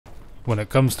When it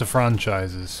comes to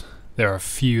franchises, there are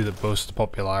few that boast the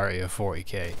popularity of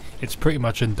 40k. It's pretty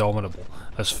much indomitable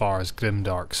as far as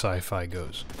grimdark sci-fi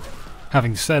goes.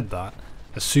 Having said that,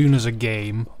 as soon as a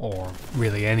game, or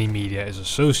really any media, is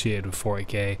associated with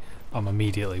 40k, I'm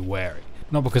immediately wary.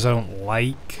 Not because I don't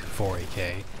like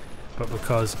 40k, but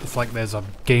because it's like there's a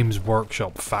Games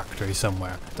Workshop factory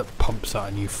somewhere that pumps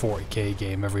out a new 40k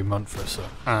game every month or so.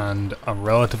 And a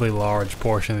relatively large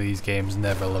portion of these games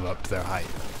never live up to their hype.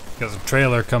 Because a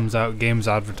trailer comes out, game's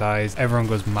advertised, everyone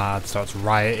goes mad, starts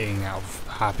rioting out of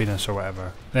happiness or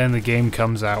whatever. Then the game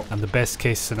comes out and the best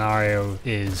case scenario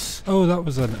is, oh, that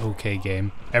was an okay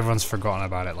game. Everyone's forgotten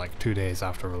about it like 2 days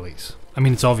after release. I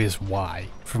mean, it's obvious why.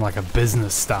 From like a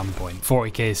business standpoint,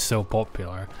 40k is so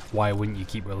popular, why wouldn't you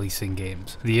keep releasing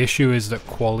games? The issue is that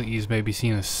quality is maybe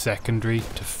seen as secondary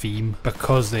to theme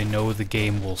because they know the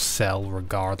game will sell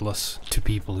regardless to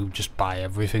people who just buy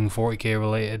everything 40k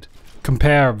related.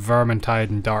 Compare Vermintide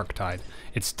and Darktide.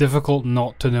 It's difficult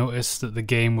not to notice that the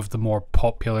game with the more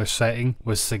popular setting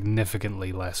was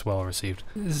significantly less well received.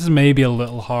 This is maybe a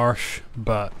little harsh,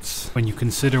 but when you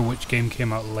consider which game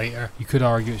came out later, you could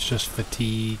argue it's just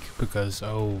fatigue because,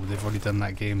 oh, they've already done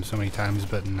that game so many times,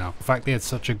 but no. The fact they had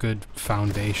such a good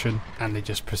foundation and they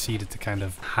just proceeded to kind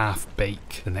of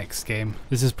half-bake the next game.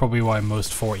 This is probably why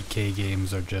most 40k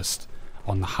games are just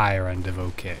on the higher end of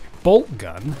okay.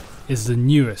 Boltgun is the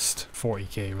newest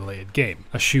 40k related game,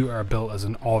 a shooter built as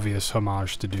an obvious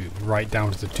homage to Doom, right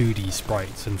down to the 2D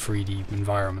sprites and 3D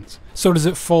environments. So does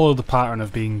it follow the pattern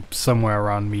of being somewhere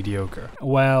around mediocre?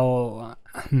 Well,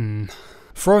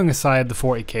 throwing aside the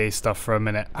 40k stuff for a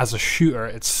minute, as a shooter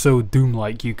it's so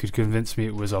Doom-like you could convince me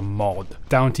it was a mod,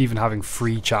 down to even having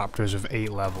 3 chapters of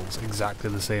 8 levels,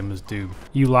 exactly the same as Doom.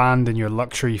 You land in your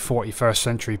luxury 41st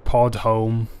century pod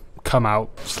home, come out,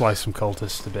 slice some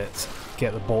cultists to bits,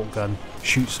 get the bolt gun,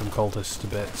 shoot some cultists to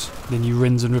bits, then you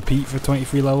rinse and repeat for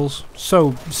 23 levels.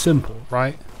 So simple,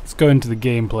 right? Let's go into the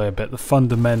gameplay a bit, the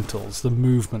fundamentals, the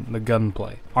movement, the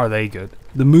gunplay. Are they good?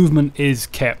 The movement is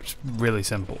kept really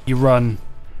simple. You run,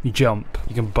 you jump,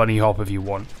 you can bunny hop if you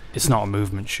want. It's not a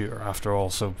movement shooter after all,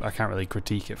 so I can't really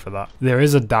critique it for that. There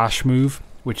is a dash move,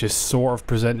 which is sort of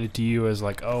presented to you as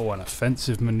like, oh, an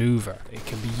offensive maneuver. It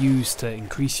can be used to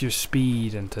increase your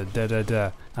speed and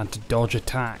to and to dodge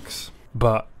attacks.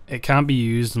 But it can't be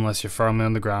used unless you're firmly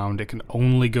on the ground. It can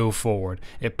only go forward.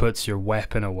 It puts your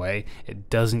weapon away. It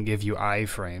doesn't give you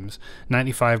iframes.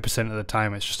 95% of the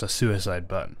time it's just a suicide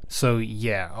button. So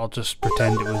yeah, I'll just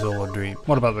pretend it was all a dream.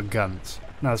 What about the guns?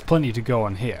 Now there's plenty to go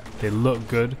on here. They look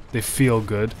good, they feel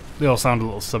good, they all sound a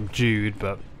little subdued,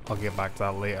 but I'll get back to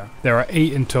that later. There are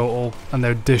 8 in total, and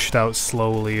they're dished out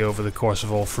slowly over the course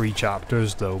of all 3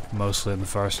 chapters, though mostly in the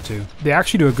first 2. They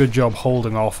actually do a good job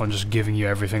holding off on just giving you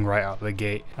everything right out of the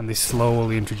gate, and they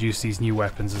slowly introduce these new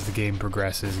weapons as the game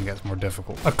progresses and gets more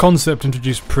difficult. A concept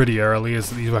introduced pretty early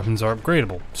is that these weapons are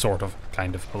upgradable, sort of,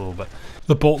 kind of, a little bit.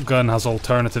 The bolt gun has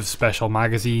alternative special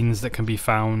magazines that can be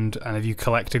found, and if you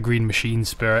collect a green machine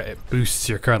spirit, it boosts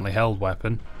your currently held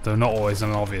weapon, though not always in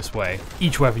an obvious way.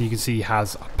 Each weapon you can see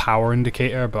has a power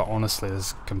indicator, but honestly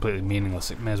it's completely meaningless.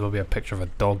 It may as well be a picture of a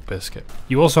dog biscuit.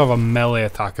 You also have a melee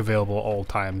attack available at all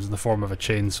times in the form of a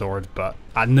chainsword, but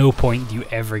at no point do you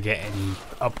ever get any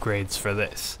upgrades for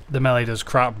this. The melee does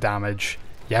crap damage.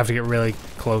 You have to get really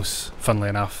close, funnily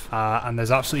enough, and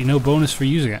there's absolutely no bonus for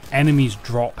using it. Enemies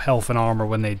drop health and armor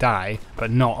when they die,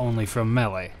 but not only from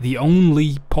melee. The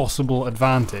only possible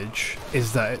advantage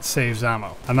is that it saves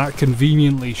ammo, and that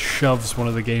conveniently shoves one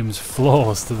of the game's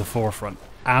flaws to the forefront.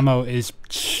 Ammo is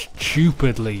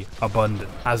stupidly abundant,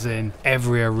 as in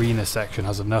every arena section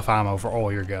has enough ammo for all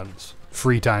your guns.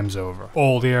 3 times over.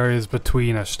 All the areas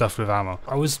between are stuffed with ammo.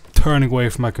 I was turning away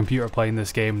from my computer playing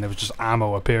this game and there was just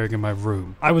ammo appearing in my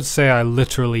room. I would say I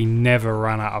literally never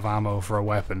ran out of ammo for a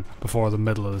weapon before the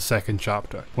middle of the 2nd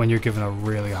chapter, when you're given a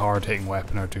really hard hitting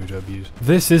weapon or 2 to abuse.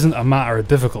 This isn't a matter of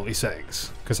difficulty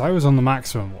settings, because I was on the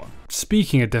maximum one.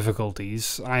 Speaking of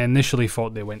difficulties, I initially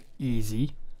thought they went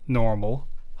easy, normal,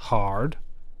 hard,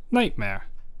 nightmare.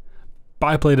 But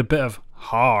I played a bit of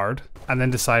hard and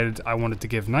then decided I wanted to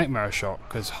give nightmare a shot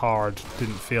because hard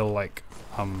didn't feel like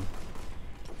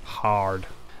hard.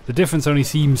 The difference only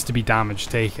seems to be damage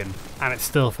taken, and it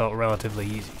still felt relatively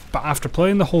easy. But after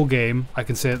playing the whole game, I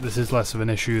can say that this is less of an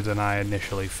issue than I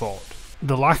initially thought.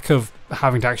 The lack of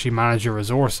having to actually manage your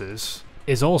resources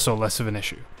is also less of an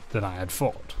issue than I had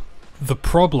thought. The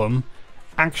problem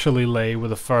actually lay with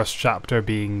the first chapter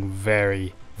being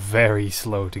very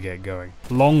slow to get going.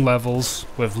 Long levels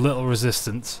with little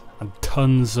resistance and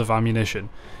tons of ammunition.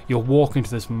 You'll walk into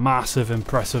this massive,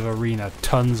 impressive arena,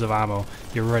 tons of ammo,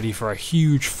 you're ready for a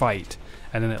huge fight,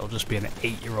 and then it'll just be an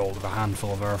 8-year-old with a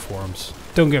handful of earthworms.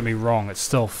 Don't get me wrong, it's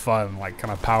still fun, like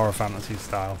kind of power fantasy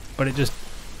style, but it just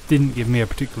didn't give me a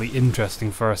particularly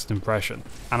interesting first impression.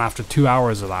 And after 2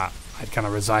 hours of that, I'd kind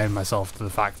of resigned myself to the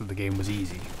fact that the game was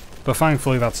easy. But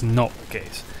thankfully that's not the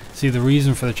case. See, the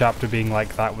reason for the chapter being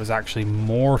like that was actually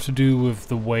more to do with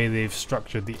the way they've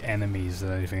structured the enemies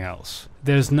than anything else.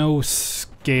 There's no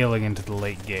scaling into the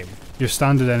late game. Your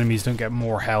standard enemies don't get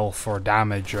more health or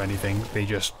damage or anything, they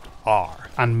just are.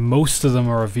 And most of them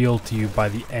are revealed to you by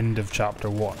the end of chapter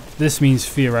 1. This means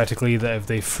theoretically that if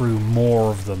they threw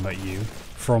more of them at you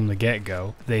from the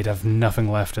get-go, they'd have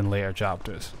nothing left in later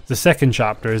chapters. The second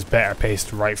chapter is better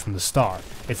paced right from the start.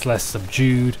 It's less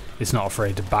subdued, it's not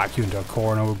afraid to back you into a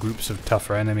corner with groups of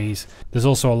tougher enemies. There's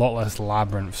also a lot less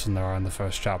labyrinths than there are in the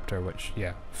first chapter, which,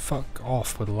 yeah, fuck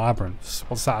off with labyrinths.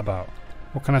 What's that about?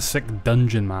 What kind of sick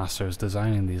dungeon master is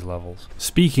designing these levels?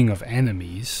 Speaking of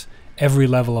enemies, every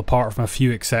level apart from a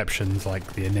few exceptions,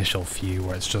 like the initial few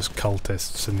where it's just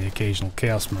cultists and the occasional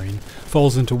Chaos Marine,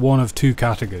 falls into one of two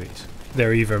categories.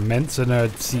 They're either Mensa-Nerd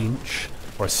Tzeentch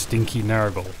or Stinky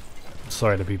Nurgle.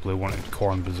 Sorry to people who wanted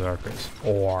corn berserkers.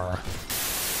 Or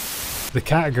the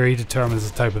category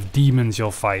determines the type of demons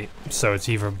you'll fight, so it's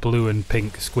either blue and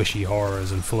pink squishy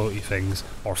horrors and floaty things,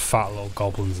 or fat little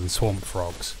goblins and swamp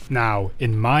frogs. Now,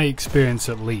 in my experience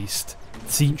at least,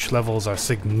 Tzeentch levels are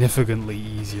significantly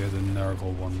easier than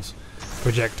Nurgle ones.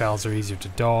 Projectiles are easier to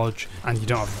dodge, and you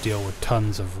don't have to deal with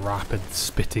tons of rapid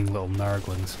spitting little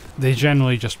Nurglings. They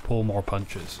generally just pull more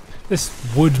punches. This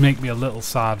would make me a little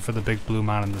sad for the big blue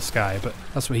man in the sky, but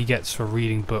that's what he gets for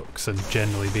reading books and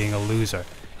generally being a loser,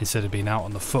 instead of being out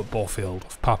on the football field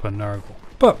with Papa Nurgle.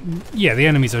 But yeah, the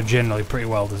enemies are generally pretty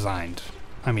well designed.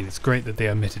 I mean, it's great that they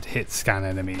omitted hit scan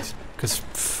enemies, because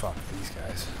fuck these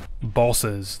guys.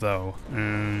 Bosses, though,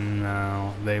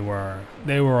 no, they were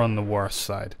on the worst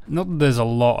side. Not that there's a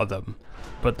lot of them,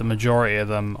 but the majority of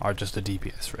them are just a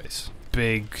DPS race.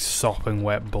 Big, sopping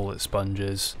wet bullet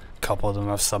sponges. A couple of them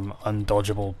have some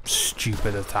undodgeable,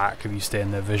 stupid attack if you stay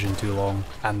in their vision too long,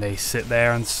 and they sit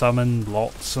there and summon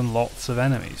lots and lots of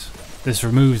enemies. This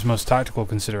removes most tactical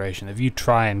consideration. If you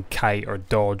try and kite or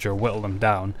dodge or whittle them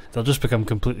down, they'll just become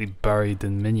completely buried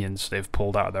in minions they've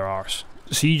pulled out of their arse.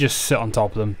 So you just sit on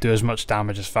top of them, do as much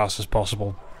damage as fast as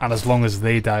possible, and as long as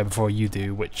they die before you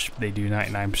do, which they do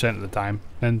 99% of the time,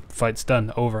 then fight's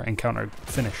done, over, encounter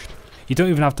finished. You don't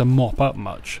even have to mop up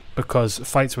much, because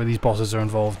fights where these bosses are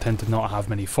involved tend to not have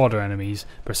many fodder enemies,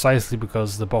 precisely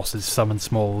because the bosses summon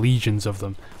small legions of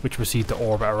them, which proceed to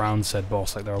orbit around said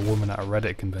boss like they're a woman at a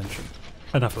Reddit convention.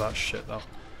 Enough of that shit though.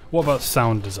 What about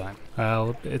sound design?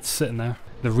 Well, it's sitting there.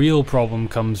 The real problem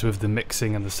comes with the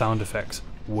mixing and the sound effects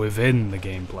within the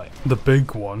gameplay. The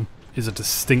big one is a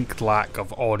distinct lack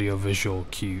of audio-visual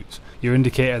cues. Your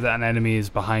indicator that an enemy is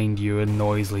behind you and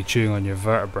noisily chewing on your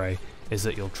vertebrae is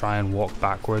that you'll try and walk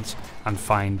backwards and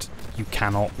find you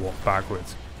cannot walk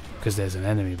backwards because there's an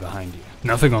enemy behind you.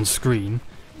 Nothing on screen,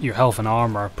 your health and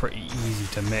armor are pretty easy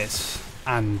to miss,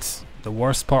 and the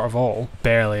worst part of all,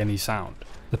 barely any sound.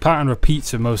 The pattern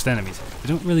repeats with most enemies. They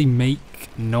don't really make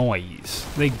noise.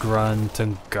 They grunt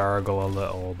and gurgle a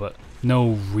little, but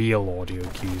no real audio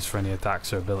cues for any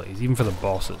attacks or abilities, even for the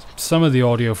bosses. Some of the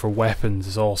audio for weapons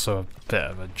is also a bit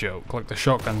of a joke, like the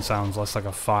shotgun sounds less like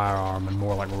a firearm and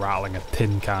more like rattling a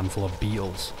tin can full of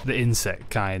beetles. The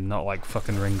insect kind, not like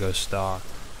fucking Ringo Starr.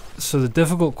 So the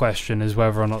difficult question is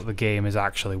whether or not the game is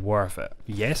actually worth it.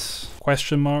 Yes?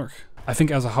 Question mark? I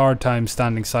think it has a hard time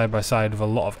standing side by side with a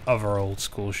lot of other old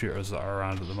school shooters that are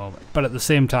around at the moment. But at the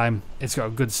same time, it's got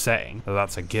a good setting, so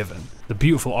that's a given. The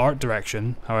beautiful art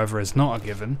direction, however, is not a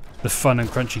given. The fun and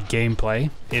crunchy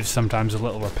gameplay, if sometimes a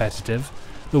little repetitive.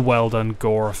 The well done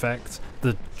gore effects.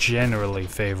 The generally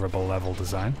favourable level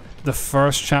design. The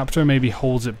first chapter maybe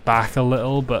holds it back a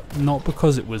little, but not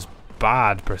because it was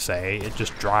bad per se, it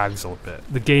just drags a bit.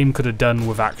 The game could have done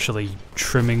with actually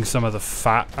trimming some of the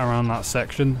fat around that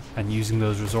section and using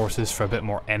those resources for a bit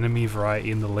more enemy variety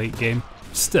in the late game.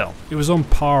 Still, it was on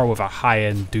par with a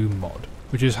high-end Doom mod,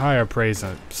 which is higher praise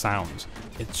than it sounds.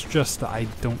 It's just that I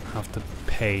don't have to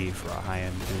pay for a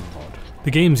high-end Doom mod. The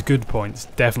game's good points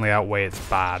definitely outweigh its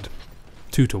bad,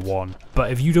 2 to 1.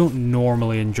 But if you don't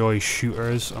normally enjoy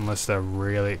shooters unless they're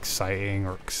really exciting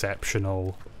or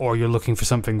exceptional, or you're looking for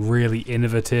something really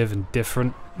innovative and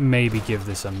different, maybe give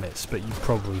this a miss, but you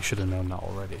probably should have known that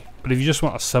already. But if you just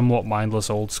want a somewhat mindless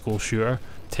old school shooter,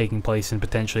 taking place in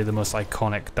potentially the most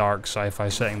iconic dark sci-fi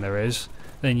setting there is,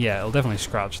 then yeah, it'll definitely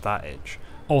scratch that itch.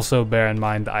 Also bear in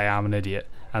mind that I am an idiot,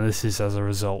 and this is as a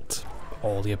result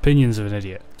all the opinions of an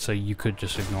idiot, so you could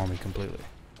just ignore me completely.